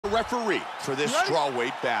referee for this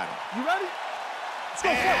strawweight battle. You ready? Let's go.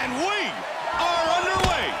 And we are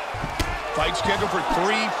underway. Fight scheduled for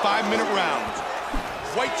 3 5-minute rounds.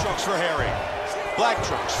 White trunks for Herrig, black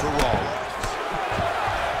trunks for Rawlings.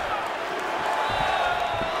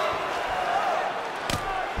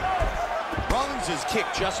 Rawlings' kick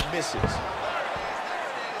just misses.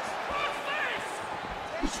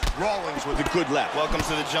 Rawlings with a good left. Welcome to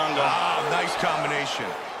the jungle. Ah, nice combination.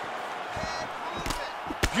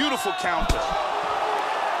 Beautiful counter.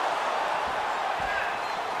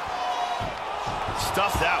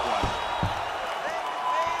 Stuff that one.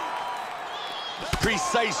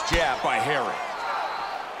 Precise jab by Herrig.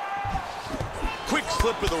 Quick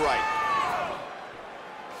slip of the right.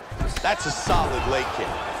 That's a solid leg kick.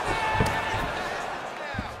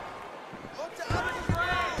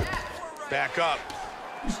 Back up.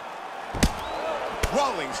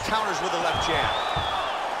 Rawlings counters with a left jab.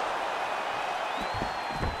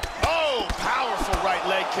 Oh, powerful right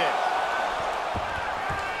leg kick.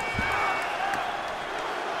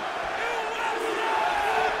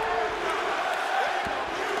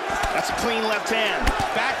 That's a clean left hand.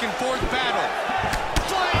 Back and forth battle.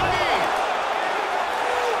 Flying knee.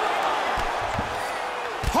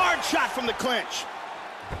 Hard shot from the clinch.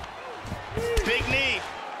 Big knee.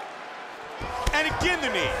 And again the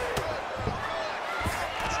knee.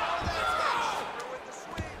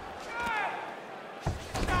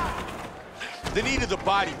 The knee to the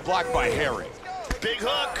body blocked by Herrig. Big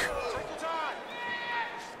hook.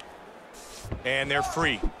 And they're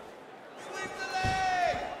free.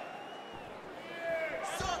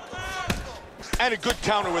 And a good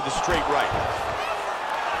counter with a straight right.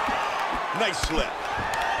 Nice slip.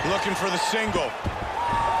 Looking for the single.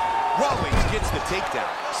 Rawlings gets the takedown.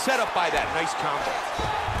 Set up by that nice combo.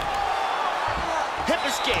 Hip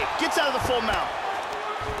escape. Gets out of the full mount.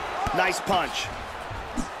 Nice punch.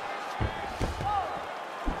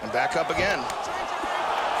 And back up again.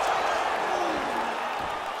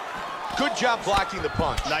 Good job blocking the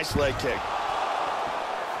punch. Nice leg kick.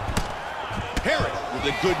 Herrig with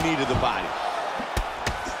a good knee to the body.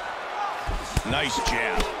 Nice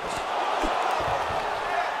jab.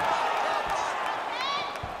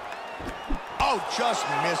 Oh, just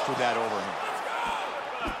missed with that overhand.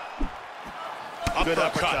 Good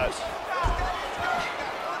uppercut.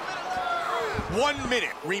 1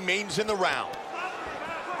 minute remains in the round.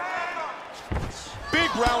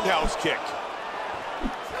 Big roundhouse kick.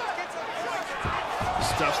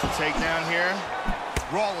 Stuffs the takedown here.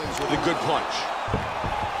 Rawlings with a good punch.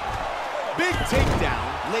 Big takedown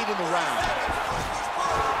late in the round.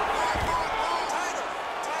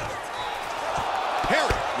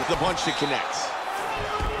 Herrig with the punch that connects.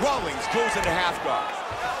 Rawlings goes into half guard.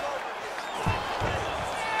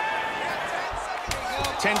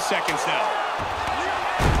 10 seconds now.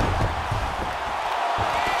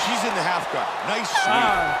 She's in the half guard. Nice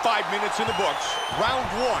sweep. 5 minutes in the books. Round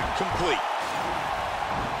 1 complete.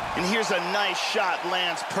 And here's a nice shot,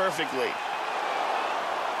 lands perfectly.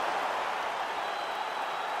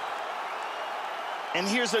 And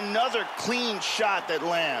here's another clean shot that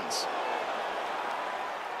lands.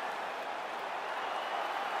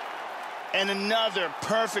 And another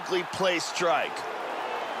perfectly placed strike.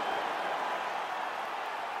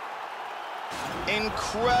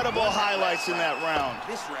 Incredible highlights in that round.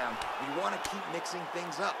 This round, you want to keep mixing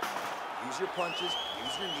things up. Use your punches,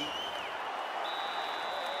 use your knee.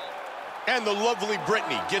 And the lovely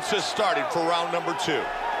Brittany gets us started for round number 2.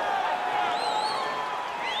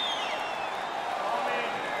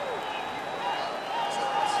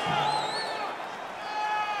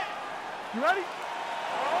 You ready?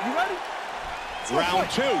 You ready? Round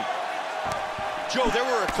 2. Joe, there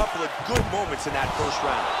were a couple of good moments in that first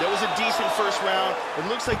round. That was a decent first round. It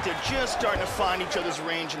looks like they're just starting to find each other's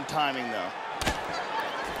range and timing, though.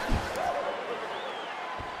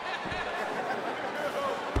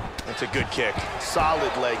 That's a good kick.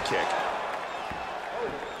 Solid leg kick.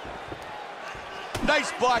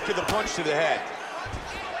 Nice block to the punch to the head.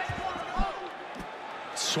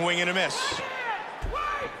 Swing and a miss.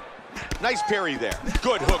 Nice parry there.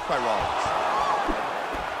 Good hook by Rawlings.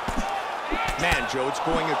 Man, Joe, it's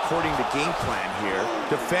going according to game plan here.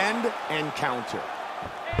 Defend and counter.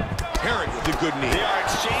 Herrig with a good knee. They are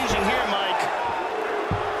exchanging here, Mike.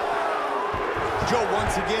 Joe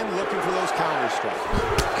once again looking for those counter strikes.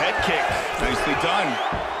 Head kick. Nicely done.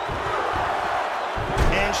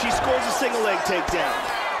 And she scores a single leg takedown.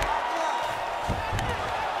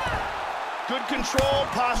 Good control,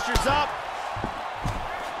 postures up.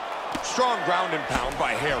 Strong ground and pound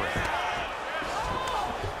by Herrig.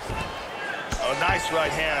 Oh, nice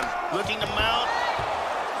right hand. Looking to mount.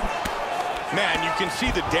 Man, you can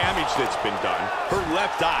see the damage that's been done. Her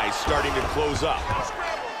left eye's starting to close up.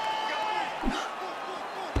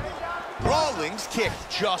 Rawlings' kick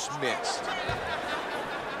just missed.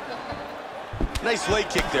 Nice leg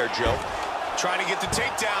kick there, Joe. Trying to get the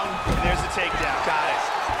takedown. There's the takedown. Got it.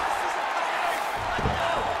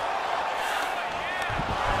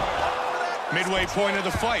 Midway point of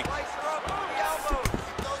the fight.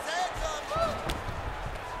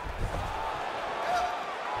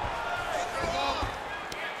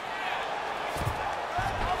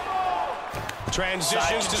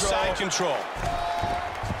 Transitions to side control.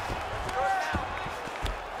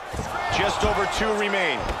 Just over 2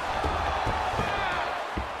 remain.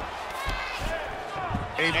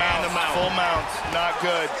 And the mount. Full mount. Not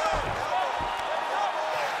good.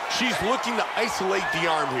 She's looking to isolate the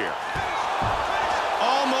arm here.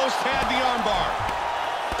 Almost had the arm bar.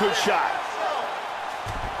 Good shot.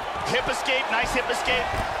 Hip escape. Nice hip escape.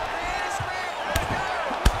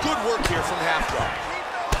 Good work here from half guard.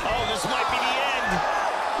 Oh, this might be the end.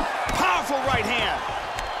 Powerful right hand.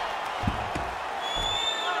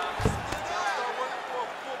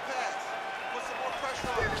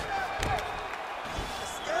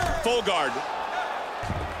 Full guard.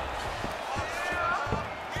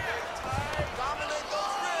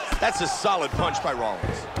 That's a solid punch by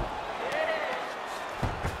Rawlings.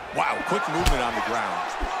 Wow, quick movement on the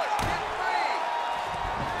ground.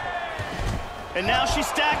 And now she's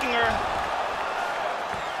stacking her.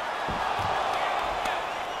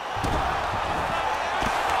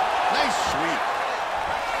 Nice sweep.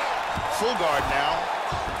 Full guard now.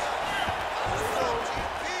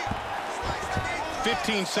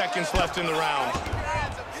 15 seconds left in the round.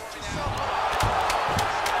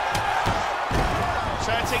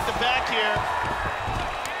 Trying to take the back here.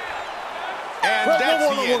 And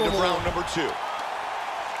that's the end of round number 2.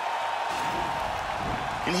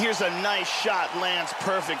 And here's a nice shot, lands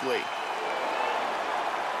perfectly.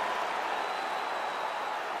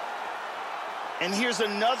 And here's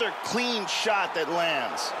another clean shot that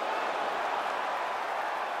lands.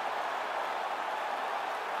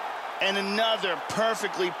 And another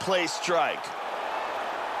perfectly placed strike.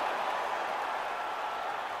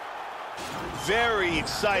 Very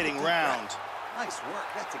exciting round. Nice work.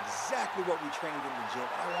 That's exactly what we trained in the gym.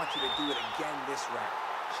 I want you to do it again this round.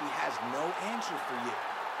 She has no answer for you.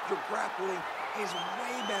 Your grappling is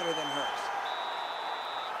way better than hers.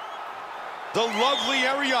 The lovely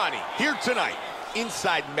Ariani here tonight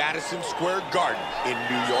inside Madison Square Garden in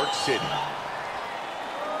New York City.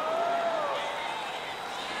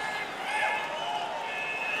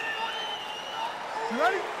 You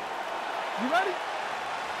ready? You ready?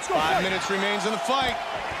 Let's go. 5 minutes remains in the fight.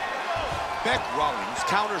 Bec Rawlings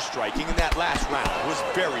counter-striking in that last round was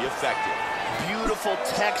very effective. Beautiful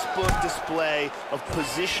textbook display of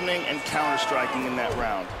positioning and counter-striking in that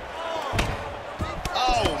round.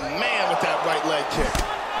 Oh, man, with that right leg kick.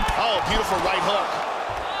 Oh, beautiful right hook.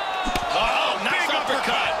 Oh, nice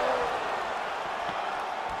uppercut.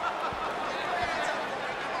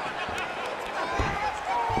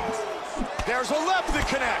 There's a left that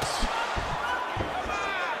connects.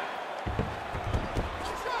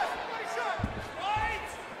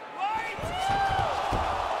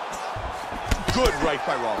 Good right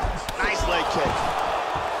by Rawlings. Nice leg kick.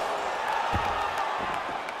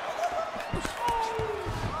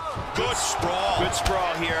 Good sprawl. Good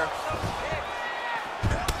sprawl here.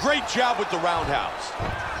 Great job with the roundhouse.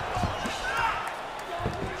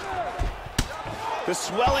 The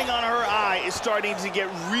swelling on her eye is starting to get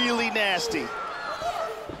really nasty.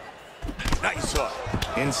 Nice hook.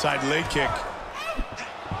 Inside leg kick.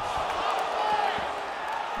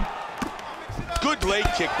 Good leg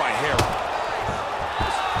kick by Herrig.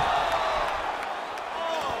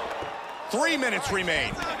 3 minutes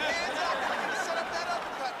remain.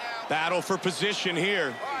 Battle for position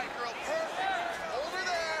here.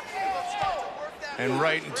 And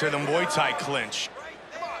right into the Muay Thai clinch.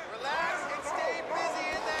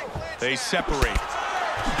 They separate.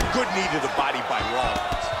 Good knee to the body by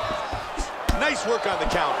Rawlings. Nice work on the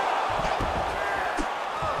counter.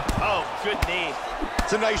 Oh, good knee.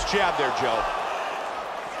 It's a nice jab there, Joe.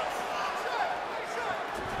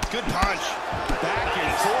 Good punch. Back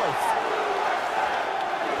and forth.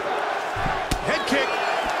 Head kick.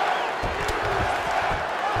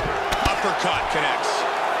 Uppercut connects.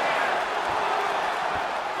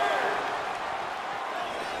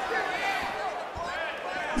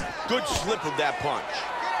 Good slip of that punch.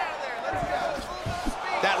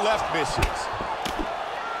 That left misses.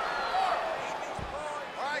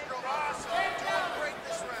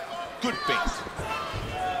 Good feint.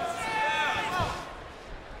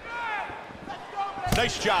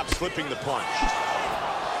 Nice job slipping the punch.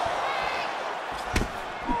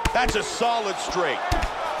 That's a solid straight.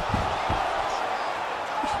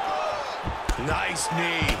 Nice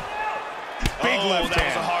knee. Big left that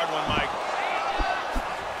hand. was a hard one, Mike.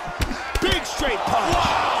 Big straight punch.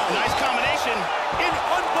 Wow. Nice combination. An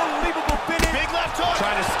unbelievable finish. Big left hook.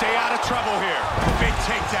 Trying to stay out of trouble here. Big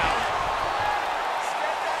takedown.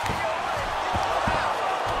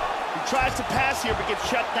 He tries to pass here, but gets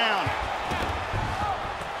shut down.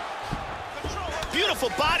 Beautiful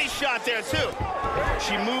body shot there, too.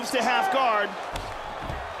 She moves to half guard.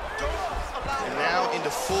 And now into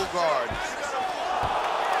full guard.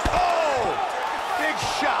 Oh! Big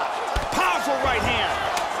shot. Powerful right hand.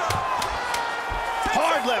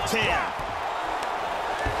 Hard left hand.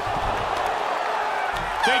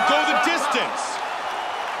 They go the distance.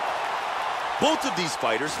 Both of these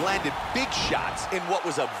fighters landed big shots in what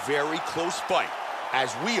was a very close fight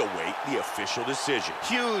as we await the official decision.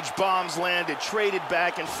 Huge bombs landed, traded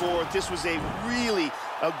back and forth. This was a really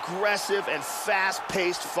aggressive and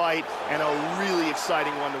fast-paced fight and a really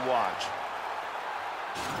exciting one to watch.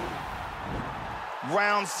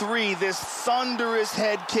 Round 3, this thunderous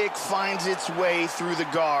head kick finds its way through the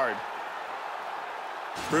guard.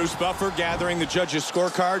 Bruce Buffer gathering the judges'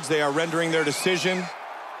 scorecards. They are rendering their decision.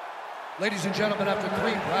 Ladies and gentlemen, after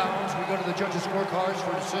 3 rounds, we go to the judges' scorecards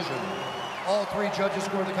for decision. All 3 judges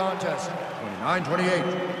scored the contest 29-28.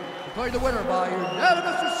 Declared the winner by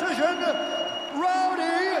unanimous decision, Bec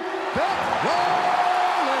Rawlings.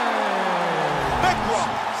 Bec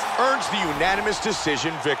Rawlings earns the unanimous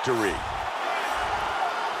decision victory.